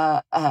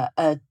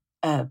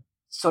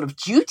sort of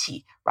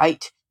duty,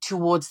 right,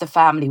 towards the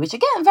family, which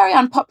again, very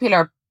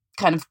unpopular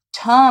kind of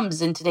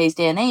terms in today's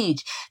day and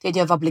age. The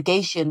idea of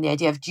obligation, the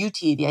idea of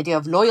duty, the idea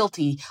of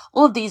loyalty,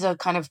 all of these are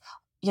kind of,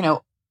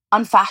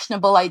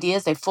 unfashionable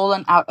ideas. They've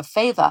fallen out of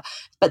favor,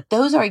 but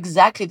those are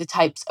exactly the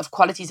types of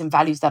qualities and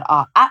values that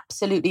are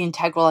absolutely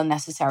integral and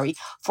necessary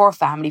for a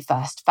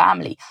family-first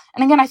family.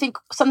 And again, I think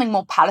something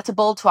more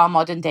palatable to our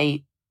modern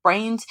day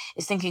brains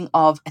is thinking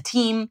of a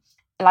team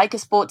like a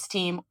sports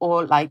team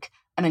or like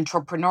an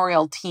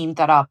entrepreneurial team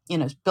that are,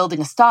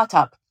 building a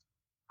startup.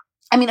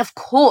 I mean, of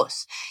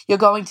course, you're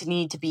going to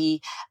need to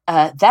be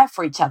there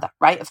for each other,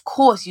 right? Of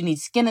course, you need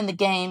skin in the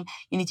game.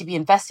 You need to be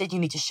invested. You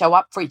need to show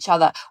up for each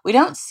other. We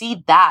don't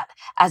see that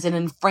as an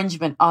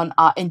infringement on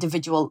our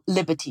individual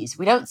liberties.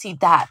 We don't see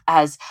that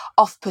as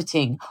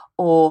off-putting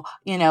or,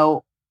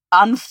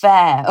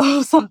 unfair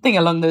or something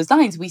along those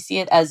lines. We see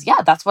it as,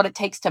 that's what it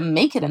takes to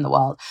make it in the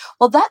world.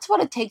 Well, that's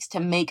what it takes to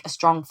make a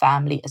strong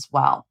family as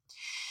well.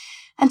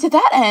 And to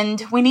that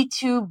end, we need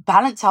to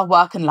balance our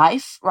work and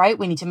life, right?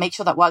 We need to make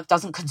sure that work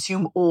doesn't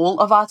consume all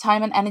of our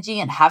time and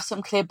energy and have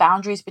some clear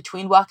boundaries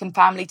between work and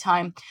family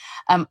time.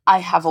 I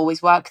have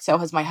always worked, so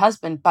has my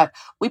husband, but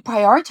we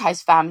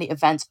prioritize family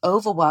events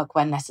over work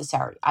when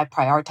necessary. I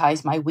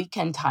prioritize my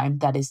weekend time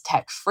that is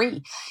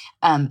tech-free,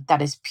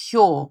 that is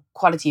pure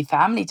quality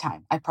family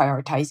time. I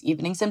prioritize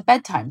evenings and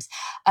bedtimes.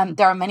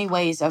 There are many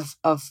ways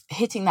of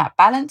hitting that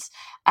balance.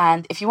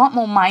 And if you want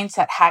more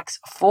mindset hacks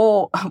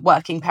for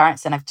working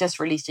parents, then I've just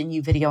released a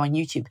new video on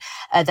YouTube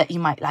that you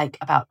might like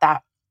about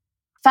that.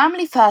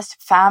 Family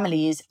first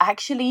families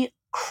actually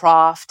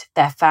craft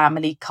their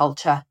family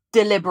culture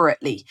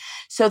deliberately.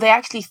 So they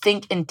actually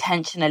think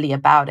intentionally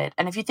about it.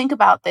 And if you think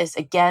about this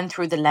again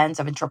through the lens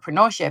of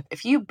entrepreneurship,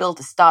 if you build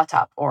a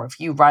startup or if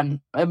you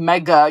run a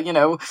mega,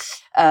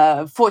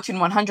 Fortune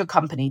 100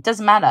 company, it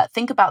doesn't matter.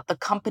 Think about the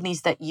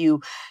companies that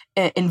you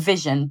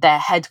envision, their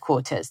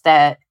headquarters,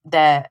 their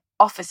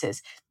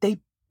offices. They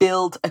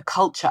build a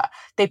culture.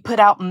 They put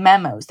out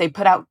memos. They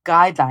put out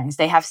guidelines.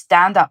 They have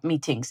stand-up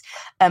meetings.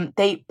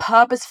 They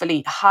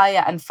purposefully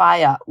hire and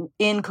fire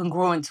in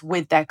congruence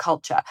with their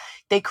culture.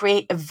 They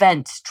create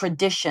events,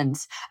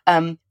 traditions,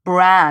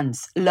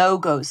 brands,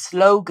 logos,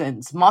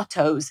 slogans,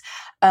 mottos.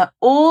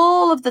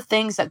 All of the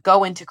things that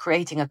go into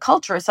creating a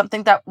culture is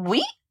something that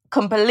we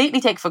completely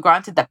take for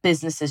granted that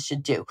businesses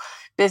should do.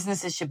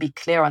 Businesses should be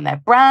clear on their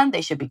brand.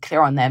 They should be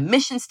clear on their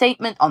mission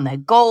statement, on their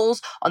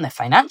goals, on their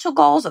financial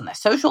goals, on their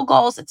social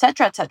goals,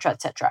 etc., etc.,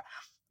 etc.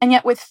 And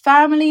yet with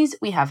families,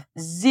 we have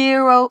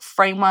zero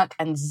framework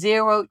and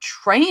zero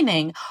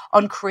training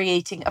on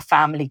creating a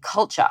family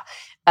culture.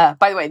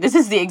 By the way, this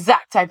is the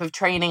exact type of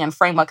training and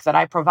framework that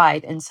I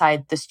provide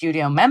inside the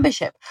studio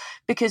membership,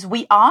 because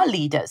we are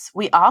leaders,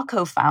 we are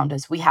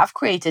co-founders, we have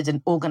created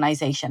an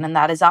organization, and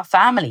that is our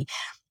family.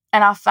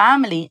 And our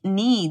family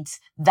needs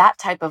that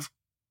type of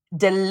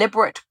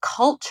deliberate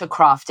culture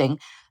crafting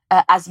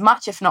as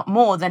much, if not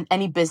more, than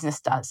any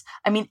business does.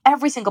 I mean,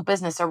 every single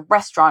business, a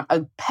restaurant,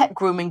 a pet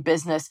grooming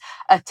business,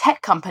 a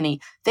tech company,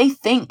 they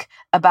think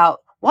about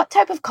what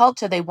type of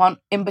culture they want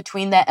in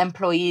between their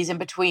employees, in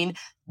between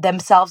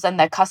themselves and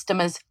their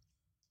customers,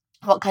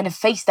 what kind of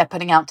face they're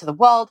putting out to the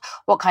world,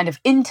 what kind of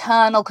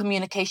internal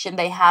communication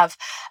they have,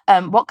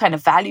 what kind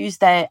of values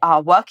they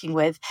are working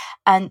with.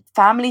 And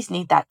families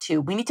need that too.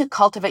 We need to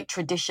cultivate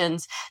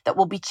traditions that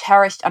will be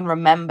cherished and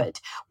remembered.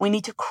 We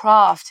need to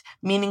craft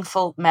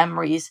meaningful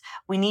memories.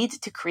 We need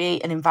to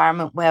create an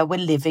environment where we're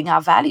living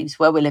our values,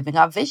 where we're living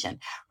our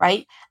vision,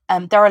 right?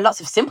 There are lots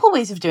of simple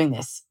ways of doing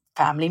this.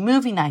 Family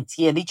movie nights,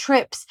 yearly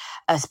trips,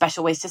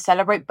 special ways to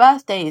celebrate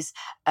birthdays,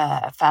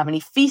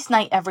 family feast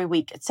night every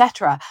week,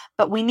 etc.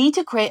 But we need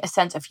to create a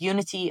sense of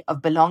unity,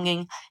 of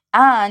belonging,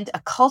 and a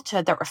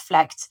culture that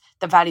reflects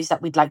the values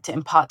that we'd like to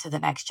impart to the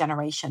next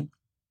generation.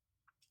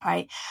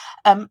 Right.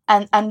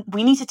 And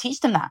we need to teach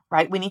them that,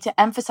 right? We need to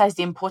emphasize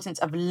the importance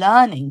of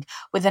learning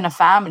within a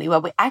family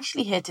where we're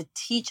actually here to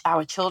teach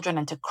our children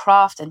and to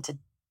craft and to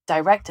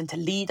direct and to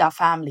lead our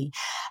family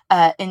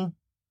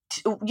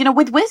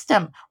with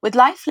wisdom, with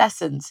life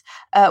lessons,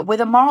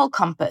 with a moral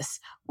compass,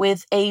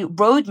 with a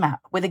roadmap,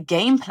 with a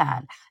game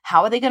plan.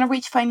 How are they going to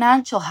reach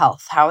financial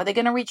health? How are they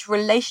going to reach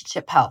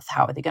relationship health?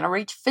 How are they going to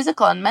reach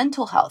physical and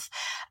mental health?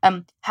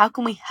 How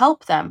can we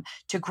help them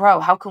to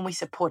grow? How can we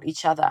support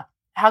each other?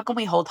 How can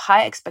we hold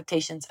high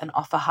expectations and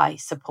offer high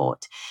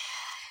support?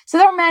 So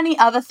there are many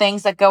other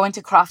things that go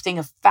into crafting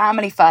a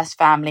family first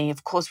family.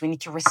 Of course, we need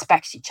to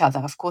respect each other.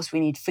 Of course, we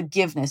need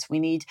forgiveness. We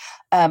need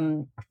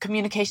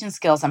communication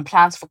skills and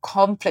plans for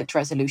conflict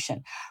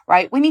resolution,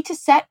 right? We need to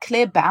set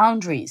clear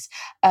boundaries.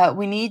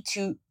 We need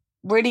to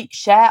really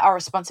share our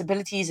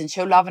responsibilities and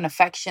show love and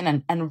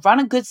affection and run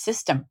a good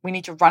system. We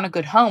need to run a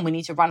good home. We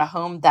need to run a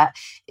home that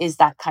is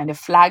that kind of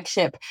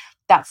flagship.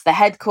 That's the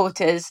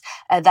headquarters.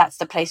 That's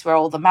the place where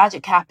all the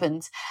magic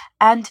happens.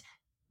 And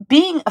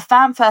being a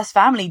fam-first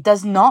family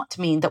does not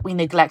mean that we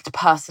neglect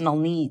personal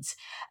needs.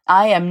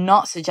 I am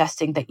not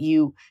suggesting that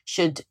you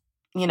should,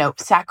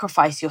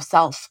 sacrifice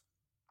yourself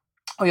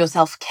or your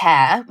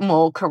self-care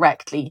more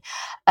correctly.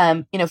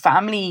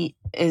 Family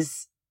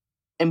is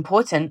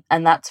important,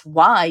 and that's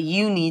why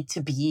you need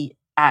to be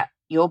at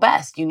your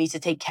best. You need to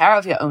take care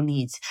of your own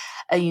needs.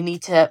 You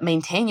need to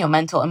maintain your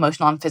mental,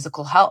 emotional, and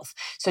physical health.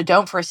 So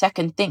don't for a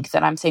second think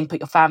that I'm saying put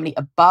your family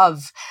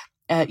above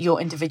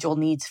your individual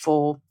needs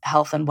for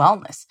health and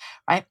wellness,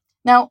 right?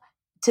 Now,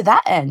 to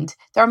that end,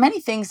 there are many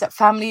things that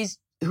families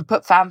who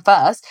put fam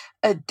first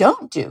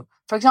don't do.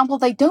 For example,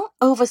 they don't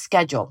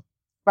overschedule,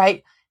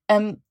 right?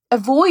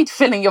 Avoid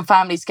filling your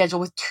family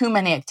schedule with too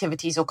many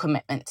activities or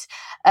commitments.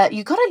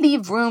 You got to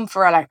leave room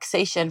for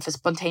relaxation, for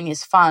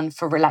spontaneous fun,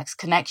 for relaxed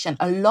connection,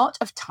 a lot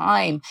of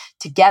time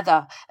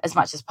together as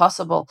much as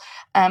possible.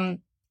 And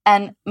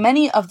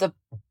many of the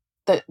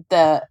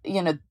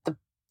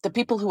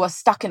people who are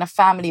stuck in a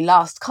family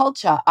last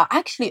culture are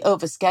actually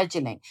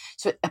overscheduling.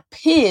 So it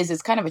appears,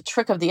 it's kind of a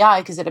trick of the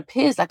eye because it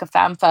appears like a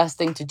fam first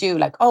thing to do.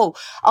 Like, oh,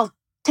 I'll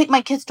take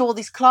my kids to all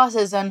these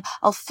classes and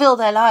I'll fill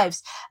their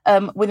lives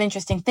with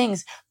interesting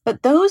things.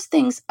 But those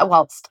things,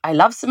 whilst I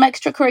love some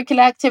extracurricular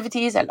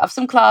activities, I love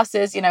some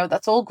classes,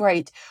 that's all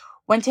great.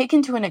 When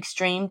taken to an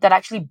extreme, that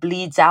actually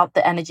bleeds out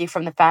the energy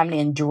from the family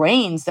and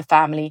drains the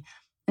family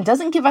and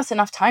doesn't give us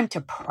enough time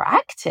to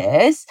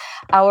practice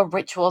our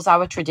rituals,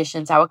 our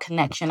traditions, our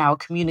connection, our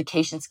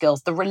communication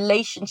skills, the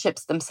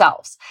relationships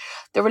themselves.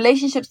 The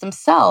relationships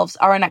themselves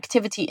are an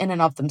activity in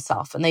and of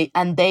themselves,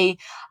 and they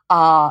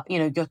are,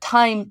 your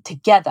time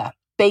together,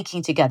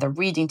 baking together,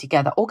 reading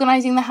together,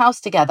 organizing the house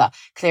together,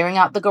 clearing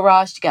out the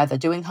garage together,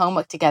 doing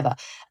homework together.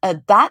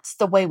 That's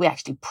the way we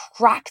actually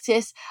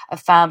practice a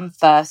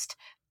fam-first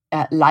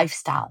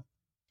lifestyle.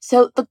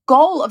 So the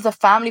goal of the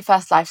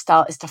family-first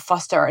lifestyle is to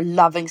foster a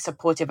loving,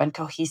 supportive, and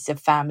cohesive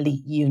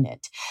family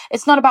unit.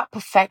 It's not about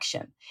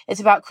perfection. It's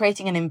about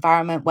creating an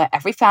environment where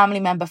every family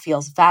member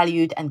feels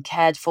valued and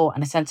cared for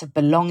and a sense of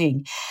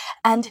belonging.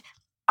 And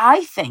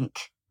I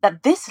think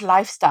that this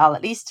lifestyle,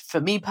 at least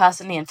for me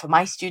personally and for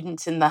my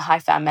students in the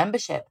HiFam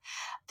membership,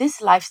 this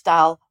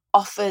lifestyle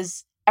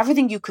offers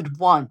everything you could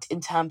want in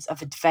terms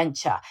of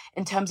adventure,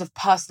 in terms of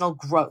personal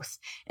growth,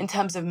 in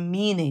terms of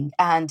meaning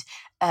and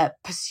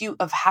pursuit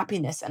of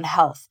happiness and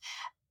health.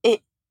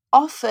 It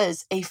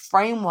offers a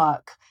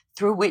framework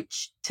through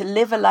which to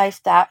live a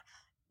life that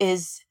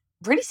is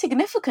really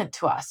significant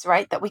to us,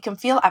 right? That we can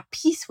feel at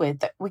peace with,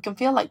 that we can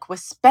feel like we're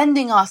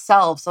spending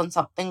ourselves on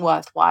something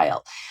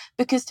worthwhile.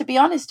 Because to be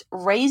honest,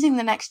 raising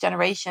the next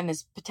generation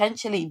is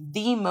potentially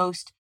the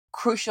most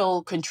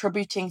crucial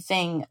contributing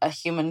thing a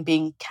human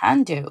being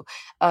can do,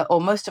 or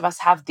most of us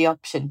have the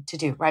option to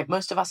do, right?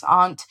 Most of us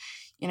aren't,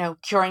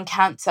 curing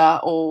cancer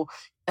or,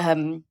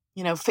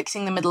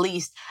 fixing the Middle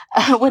East.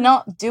 We're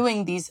not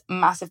doing these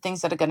massive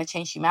things that are going to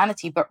change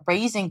humanity, but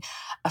raising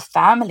a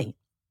family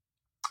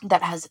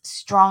that has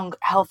strong,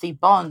 healthy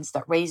bonds,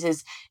 that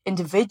raises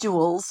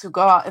individuals who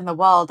go out in the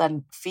world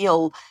and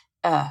feel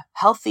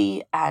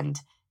healthy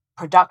and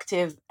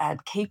productive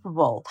and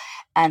capable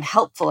and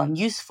helpful and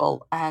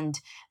useful and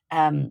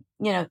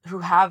who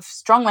have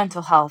strong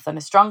mental health and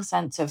a strong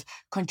sense of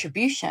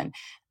contribution.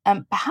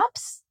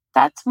 Perhaps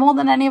that's more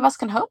than any of us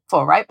can hope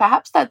for, right?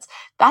 Perhaps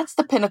that's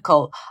the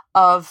pinnacle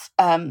of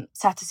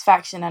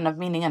satisfaction and of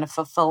meaning and of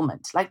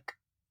fulfillment. Like,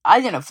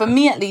 for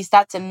me at least,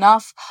 that's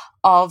enough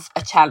of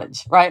a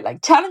challenge, right?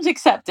 Like, challenge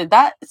accepted.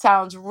 That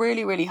sounds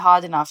really, really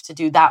hard enough to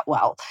do that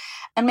well,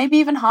 and maybe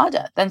even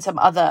harder than some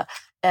other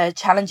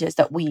challenges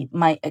that we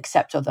might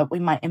accept or that we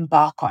might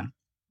embark on.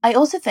 I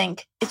also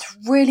think it's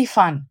really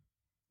fun.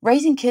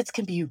 Raising kids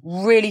can be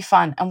really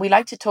fun, and we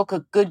like to talk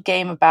a good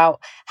game about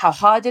how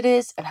hard it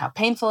is and how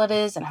painful it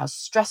is and how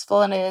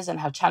stressful it is and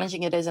how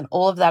challenging it is, and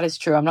all of that is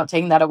true. I'm not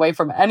taking that away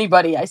from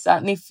anybody. I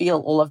certainly feel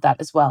all of that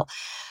as well.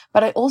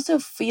 But I also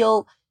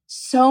feel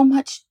so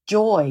much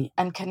joy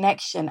and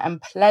connection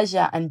and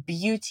pleasure and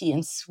beauty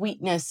and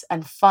sweetness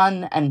and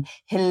fun and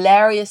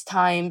hilarious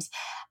times.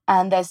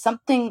 And there's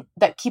something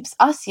that keeps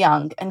us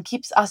young and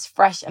keeps us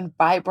fresh and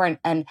vibrant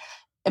and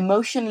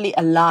emotionally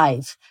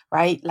alive,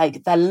 right?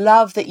 Like the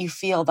love that you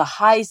feel, the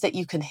highs that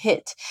you can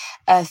hit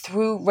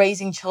through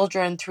raising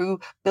children, through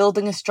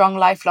building a strong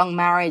lifelong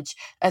marriage,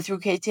 through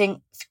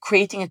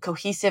creating a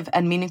cohesive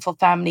and meaningful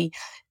family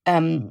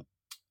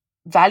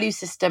value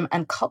system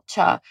and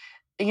culture.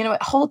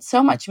 It holds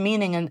so much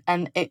meaning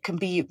and it can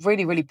be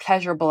really, really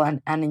pleasurable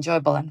and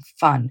enjoyable and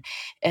fun.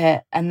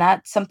 And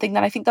that's something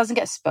that I think doesn't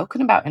get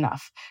spoken about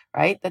enough,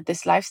 right? That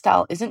this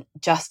lifestyle isn't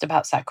just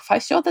about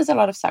sacrifice. Sure, there's a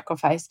lot of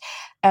sacrifice,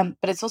 but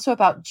it's also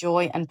about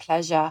joy and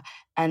pleasure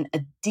and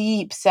a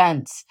deep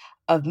sense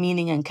of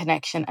meaning and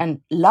connection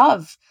and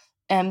love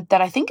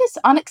that I think is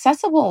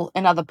inaccessible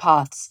in other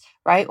paths,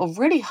 right? Or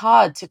really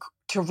hard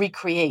to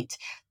recreate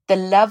the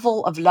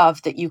level of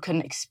love that you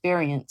can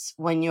experience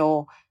when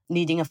you're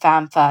leading a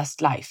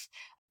fam-first life,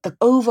 the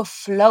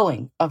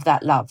overflowing of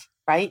that love,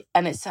 right?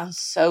 And it sounds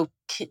so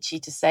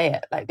kitschy to say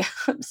it, like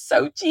I'm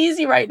so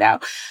cheesy right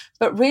now.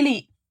 But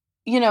really,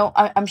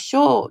 I'm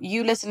sure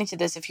you listening to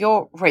this, if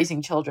you're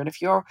raising children,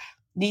 if you're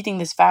leading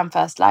this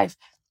fam-first life,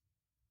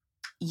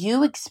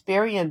 you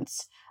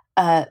experience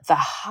the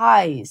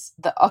highs,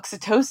 the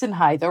oxytocin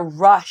high, the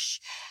rush,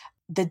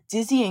 the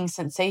dizzying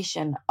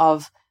sensation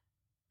of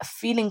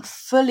feeling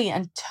fully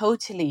and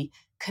totally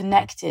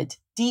connected,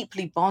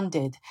 deeply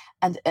bonded,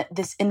 and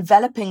this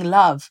enveloping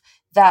love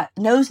that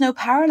knows no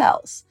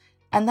parallels.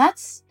 And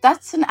that's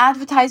an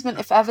advertisement,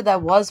 if ever there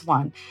was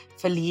one,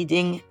 for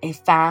leading a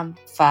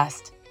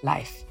fam-first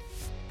life.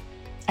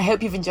 I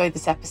hope you've enjoyed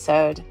this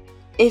episode.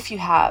 If you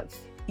have,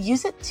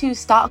 use it to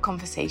start a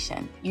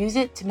conversation. Use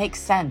it to make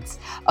sense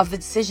of the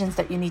decisions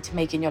that you need to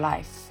make in your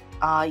life.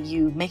 Are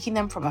you making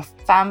them from a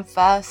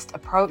fam-first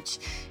approach?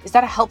 Is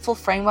that a helpful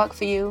framework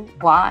for you?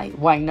 Why?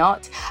 Why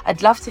not?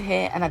 I'd love to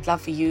hear, and I'd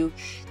love for you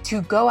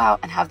to go out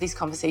and have these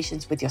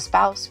conversations with your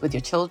spouse, with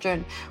your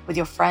children, with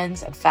your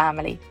friends and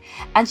family,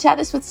 and share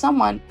this with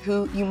someone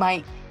who you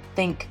might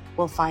think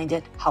will find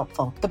it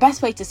helpful. The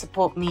best way to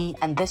support me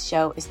and this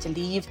show is to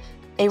leave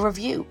a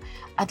review.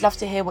 I'd love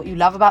to hear what you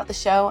love about the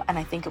show, and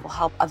I think it will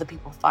help other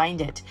people find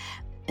it.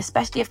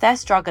 especially if they're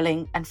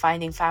struggling and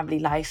finding family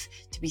life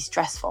to be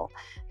stressful,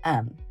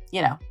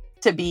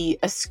 to be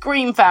a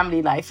Scream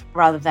family life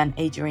rather than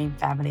a Dream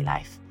family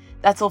life.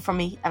 That's all from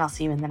me, and I'll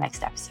see you in the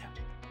next episode.